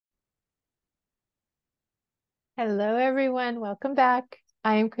Hello, everyone. Welcome back.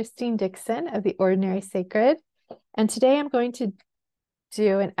 I am Christine Dixon of The Ordinary Sacred, and today I'm going to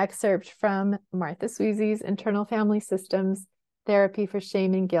do an excerpt from Martha Sweezy's Internal Family Systems Therapy for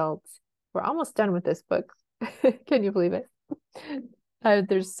Shame and Guilt. We're almost done with this book. Can you believe it?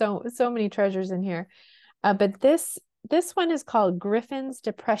 There's so many treasures in here. But this one is called Griffin's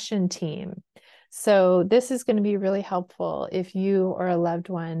Depression Team. So this is going to be really helpful if you or a loved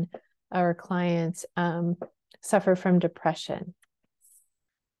one or a client suffer from depression.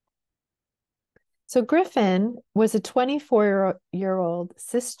 So Griffin was a 24-year-old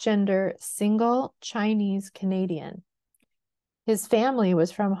cisgender single Chinese Canadian. His family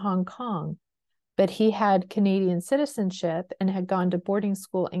was from Hong Kong, but he had Canadian citizenship and had gone to boarding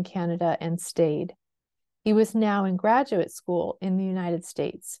school in Canada and stayed. He was now in graduate school in the United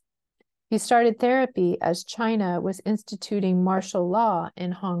States. He started therapy as China was instituting martial law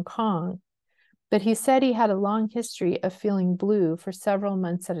in Hong Kong, but he said he had a long history of feeling blue for several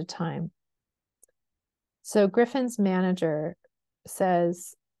months at a time. So Griffin's manager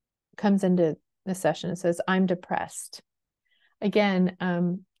comes into the session and says, "I'm depressed." Again,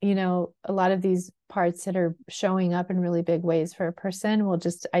 a lot of these parts that are showing up in really big ways for a person will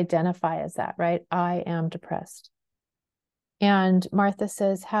just identify as that, right? I am depressed. And Martha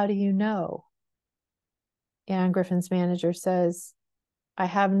says, "How do you know?" And Griffin's manager says, "I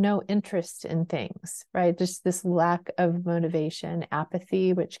have no interest in things," right? Just this lack of motivation,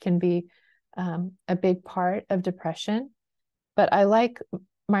 apathy, which can be a big part of depression. But I like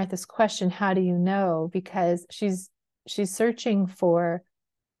Martha's question, "How do you know?" Because she's searching for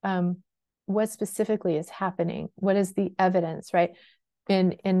what specifically is happening. What is the evidence, right?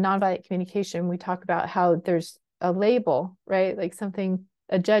 In nonviolent communication, we talk about how there's a label, right? Like something,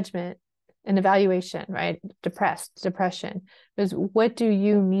 a judgment, an evaluation, right? Depressed, depression. There's what do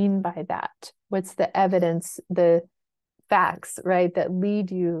you mean by that? What's the evidence, the facts, right, that lead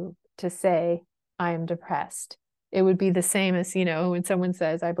you to say, I am depressed? It would be the same as, when someone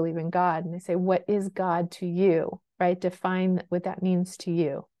says, "I believe in God," and they say, "What is God to you?" Right? Define what that means to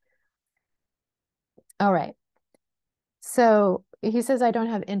you. All right. So he says, "I don't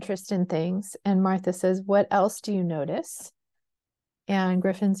have interest in things." And Martha says, "What else do you notice?" And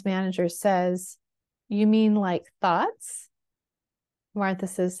Griffin's manager says, "You mean like thoughts?" Martha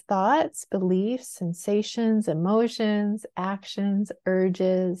says, "Thoughts, beliefs, sensations, emotions, actions,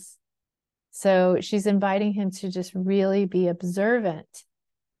 urges." So she's inviting him to just really be observant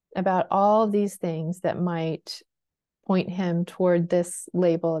about all of these things that might point him toward this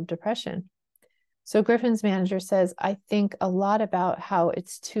label of depression. So Griffin's manager says, "I think a lot about how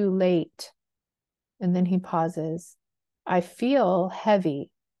it's too late." And then he pauses. "I feel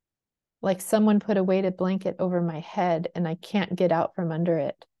heavy, like someone put a weighted blanket over my head and I can't get out from under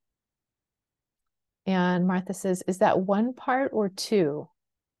it." And Martha says, "Is that one part or two?"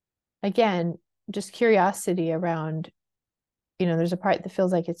 Again, just curiosity around, there's a part that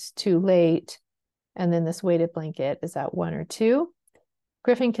feels like it's too late. And then this weighted blanket, is that one or two?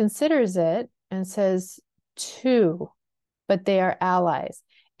 Griffin considers it and says, "Two, but they are allies."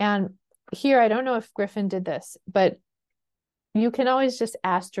 And here, I don't know if Griffin did this, but you can always just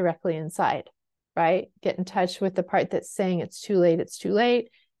ask directly inside, right? Get in touch with the part that's saying it's too late,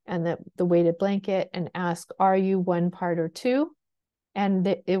 and the weighted blanket, and ask, "Are you one part or two?" And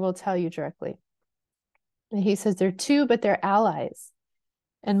it will tell you directly. And he says, "They're two, but they're allies."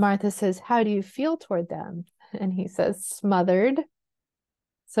 And Martha says, "How do you feel toward them?" And he says, "Smothered."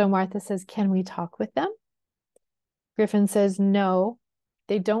 So Martha says, "Can we talk with them?" Griffin says, "No,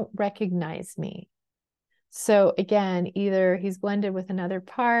 they don't recognize me." So again, either he's blended with another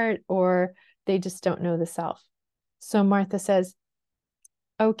part or they just don't know the self. So Martha says,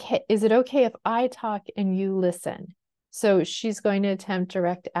 "Okay, is it okay if I talk and you listen?" So she's going to attempt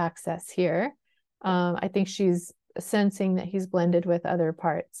direct access here. I think she's sensing that he's blended with other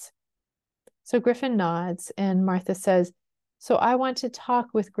parts. So Griffin nods and Martha says, "So I want to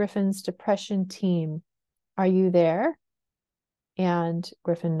talk with Griffin's depression team. Are you there?" And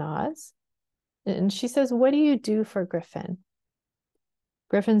Griffin nods. And she says, "What do you do for Griffin?"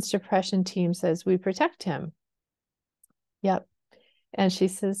 Griffin's depression team says, "We protect him." Yep. And she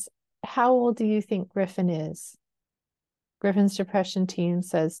says, "How old do you think Griffin is?" Griffin's depression team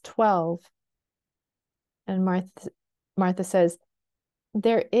says, 12. And Martha says,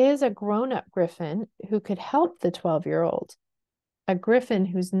 "There is a grown-up Griffin who could help the 12-year-old, a Griffin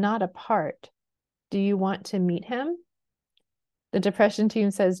who's not a part. Do you want to meet him?" The depression team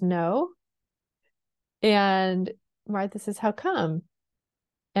says no. And Martha says, "How come?"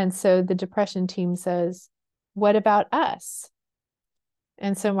 And so the depression team says, "What about us?"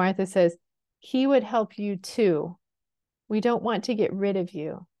 And so Martha says, he would help you too. We don't want to get rid of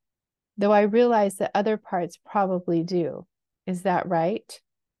you, though I realize that other parts probably do. Is that right?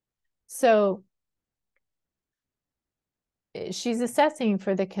 So she's assessing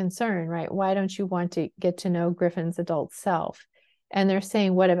for the concern, right? Why don't you want to get to know Griffin's adult self? And they're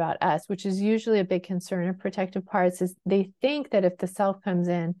saying, what about us? Which is usually a big concern of protective parts, is they think that if the self comes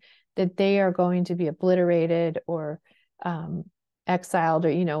in, that they are going to be obliterated or exiled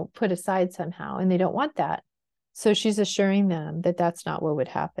or, put aside somehow. And they don't want that. So she's assuring them that that's not what would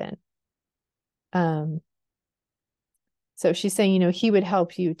happen. So she's saying, he would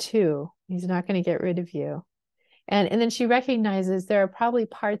help you too. He's not going to get rid of you. And then she recognizes there are probably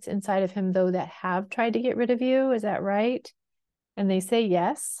parts inside of him, though, that have tried to get rid of you. Is that right? And they say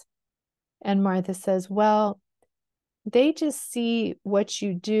yes. And Martha says, well, they just see what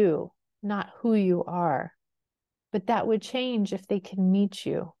you do, not who you are. But that would change if they can meet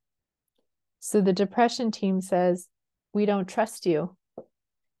you. So the depression team says, we don't trust you.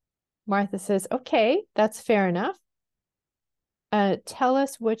 Martha says, okay, that's fair enough. Tell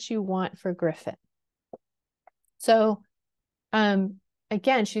us what you want for Griffin. So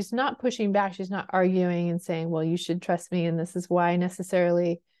again, she's not pushing back. She's not arguing and saying, well, you should trust me and this is why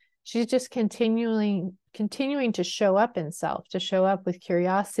necessarily. She's just continuing to show up in self, to show up with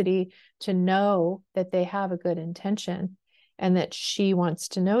curiosity, to know that they have a good intention and that she wants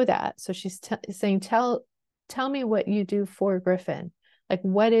to know that. So she's saying, tell me what you do for Griffin. Like,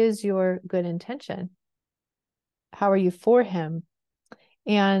 what is your good intention? How are you for him?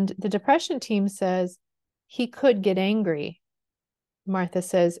 And the depression team says, he could get angry. Martha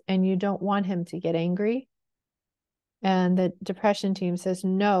says, and you don't want him to get angry? And the depression team says,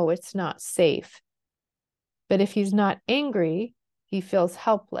 no, it's not safe. But if he's not angry, he feels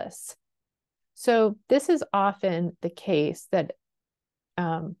helpless. So this is often the case that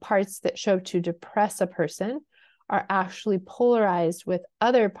parts that show to depress a person are actually polarized with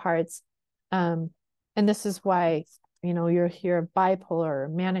other parts. And this is why, you'll hear bipolar or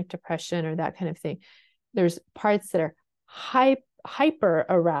manic depression or that kind of thing. There's parts that are hyper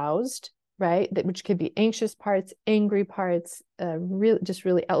aroused, right? Which could be anxious parts, angry parts,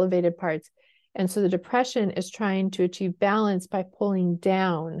 really elevated parts. And so the depression is trying to achieve balance by pulling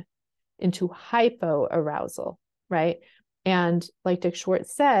down into hypoarousal, right? And like Dick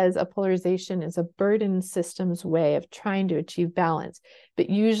Schwartz says, a polarization is a burden system's way of trying to achieve balance. But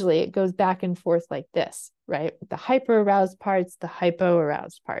usually it goes back and forth like this, right? The hyper-aroused parts, the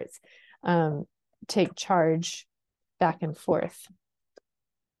hypo-aroused parts take charge back and forth.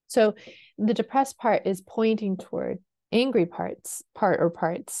 So the depressed part is pointing toward angry parts,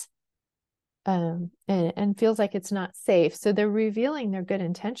 and feels like it's not safe. So they're revealing their good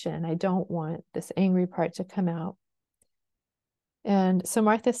intention. I don't want this angry part to come out. And so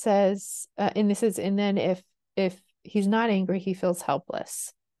Martha says, and then if he's not angry, he feels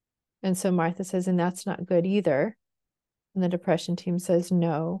helpless. And so Martha says, and that's not good either. And the depression team says,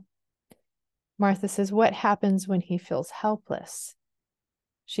 no. Martha says, what happens when he feels helpless?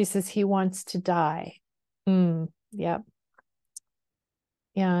 She says, he wants to die. Yep.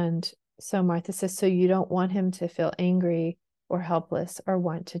 And so Martha says, so you don't want him to feel angry or helpless or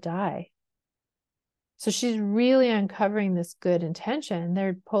want to die. So she's really uncovering this good intention.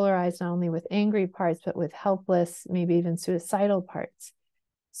 They're polarized not only with angry parts, but with helpless, maybe even suicidal parts.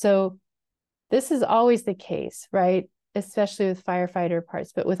 So this is always the case, right? Especially with firefighter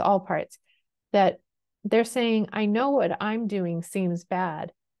parts, but with all parts, that they're saying, I know what I'm doing seems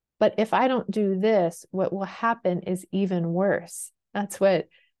bad, but if I don't do this, what will happen is even worse. That's what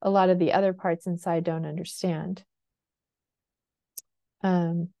a lot of the other parts inside don't understand.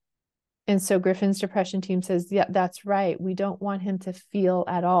 And so Griffin's depression team says, yeah, that's right. We don't want him to feel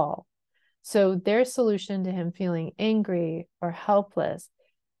at all. So their solution to him feeling angry or helpless,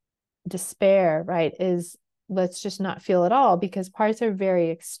 despair, right, is let's just not feel at all, because parts are very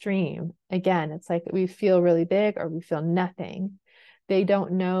extreme. Again, it's like we feel really big or we feel nothing. They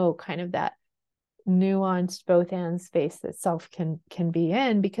don't know kind of that nuanced both and space that self can be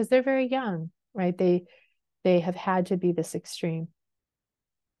in, because they're very young, right? They have had to be this extreme.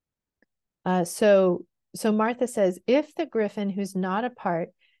 So Martha says, if the Griffin who's not a part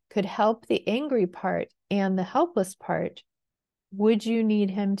could help the angry part and the helpless part, would you need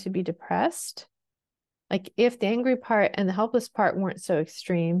him to be depressed? Like, if the angry part and the helpless part weren't so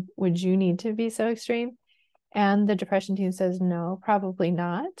extreme, would you need to be so extreme? And the depression team says, no, probably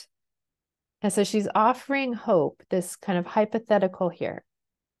not. And so she's offering hope, this kind of hypothetical here.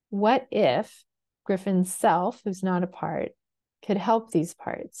 What if Griffin's self, who's not a part, could help these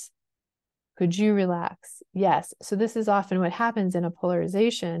parts? Could you relax? Yes. So this is often what happens in a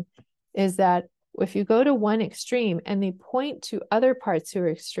polarization, is that if you go to one extreme and they point to other parts who are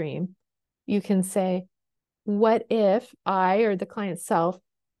extreme, you can say, what if I or the client self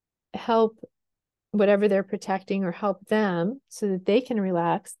help whatever they're protecting or help them so that they can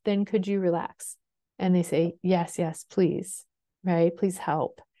relax? Then could you relax? And they say, yes, yes, please, right? Please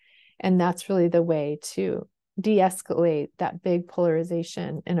help. And that's really the way to de-escalate that big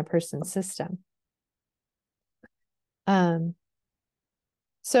polarization in a person's system.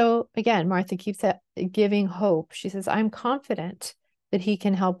 So again, Martha keeps giving hope. She says, I'm confident that he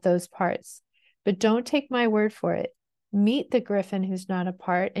can help those parts, but don't take my word for it. Meet the Griffin who's not a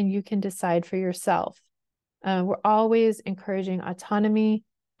part, and you can decide for yourself. We're always encouraging autonomy.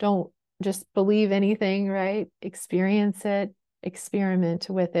 Don't just believe anything, right? Experience it, experiment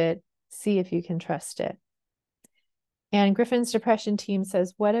with it, see if you can trust it. And Griffin's depression team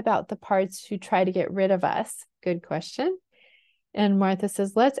says, what about the parts who try to get rid of us? Good question. And Martha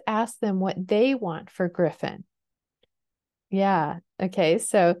says, let's ask them what they want for Griffin. Yeah. Okay.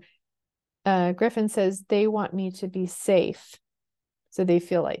 So Griffin says they want me to be safe. So they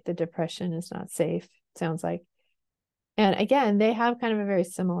feel like the depression is not safe, sounds like. And again, they have kind of a very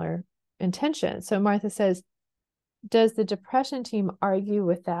similar intention. So Martha says, does the depression team argue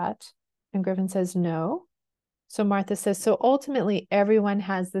with that? And Griffin says, no. So Martha says, so ultimately everyone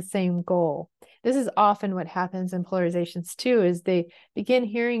has the same goal. This is often what happens in polarizations too, is they begin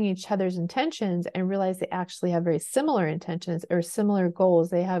hearing each other's intentions and realize they actually have very similar intentions or similar goals.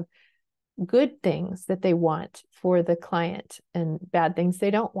 They have good things that they want for the client and bad things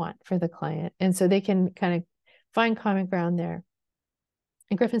they don't want for the client. And so they can kind of find common ground there.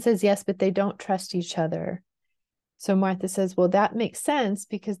 And Griffin says, yes, but they don't trust each other. So Martha says, well, that makes sense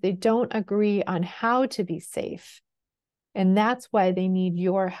because they don't agree on how to be safe. And that's why they need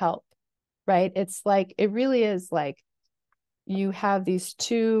your help, right? It's like, it really is like you have these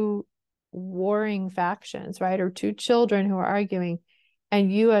two warring factions, right? Or two children who are arguing,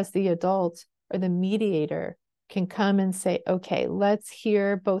 and you as the adult or the mediator can come and say, okay, let's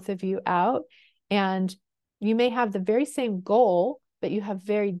hear both of you out. And you may have the very same goal, but you have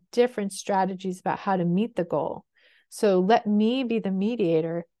very different strategies about how to meet the goal. So let me be the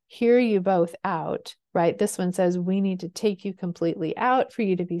mediator, hear you both out, right? This one says, we need to take you completely out for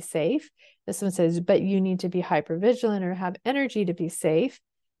you to be safe. This one says, but you need to be hypervigilant or have energy to be safe.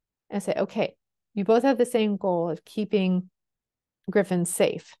 And say, okay, you both have the same goal of keeping Griffin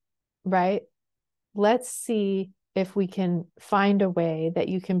safe, right? Let's see if we can find a way that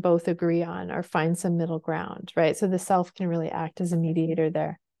you can both agree on or find some middle ground, right? So the self can really act as a mediator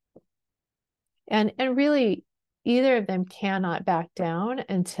there. And really, either of them cannot back down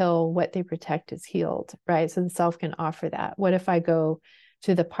until what they protect is healed, right? So the self can offer that. What if I go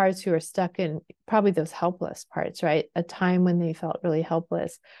to the parts who are stuck in probably those helpless parts, right? A time when they felt really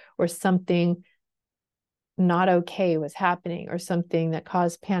helpless, or something not okay was happening, or something that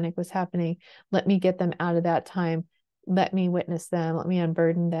caused panic was happening. Let me get them out of that time. Let me witness them. Let me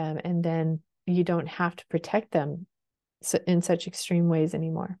unburden them. And then you don't have to protect them in such extreme ways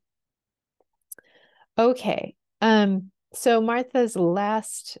anymore. Okay. So Martha's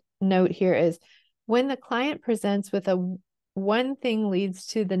last note here is, when the client presents with a one thing leads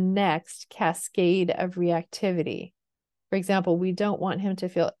to the next cascade of reactivity. For example, we don't want him to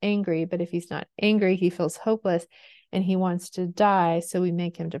feel angry, but if he's not angry, he feels hopeless and he wants to die, so we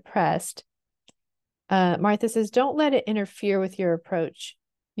make him depressed. Martha says, don't let it interfere with your approach.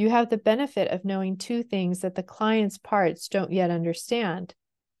 You have the benefit of knowing two things that the client's parts don't yet understand.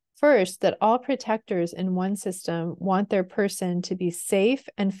 First, that all protectors in one system want their person to be safe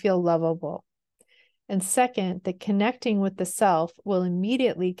and feel lovable. And second, that connecting with the self will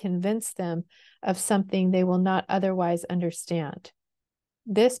immediately convince them of something they will not otherwise understand.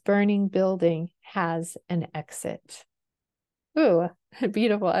 This burning building has an exit. Ooh,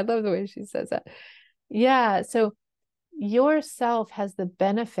 beautiful. I love the way she says that. Yeah, so yourself has the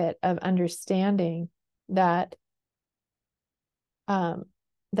benefit of understanding that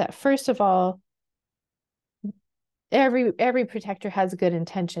that first of all, every protector has good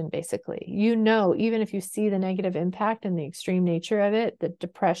intention, basically. You know, even if you see the negative impact and the extreme nature of it, the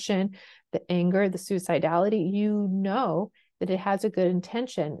depression, the anger, the suicidality, you know that it has a good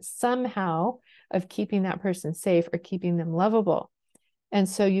intention somehow of keeping that person safe or keeping them lovable. And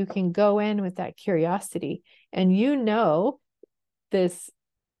so you can go in with that curiosity, and you know this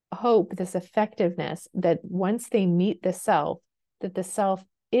hope, this effectiveness, that once they meet the self, that the self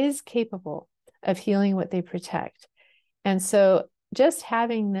is capable of healing what they protect. And so just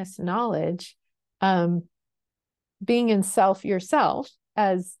having this knowledge, being in self yourself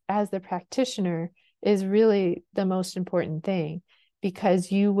as the practitioner, is really the most important thing.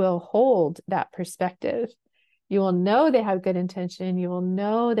 because you will hold that perspective. You will know they have good intention. You will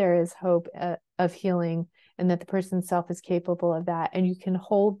know there is hope of healing and that the person's self is capable of that. And you can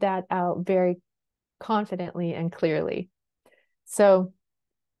hold that out very confidently and clearly. So,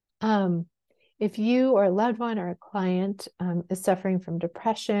 if you or a loved one or a client is suffering from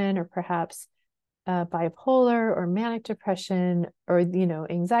depression or perhaps bipolar or manic depression or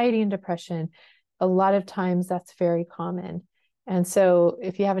anxiety and depression, a lot of times that's very common. And so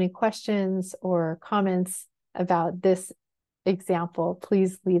if you have any questions or comments about this example,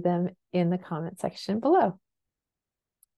 please leave them in the comment section below.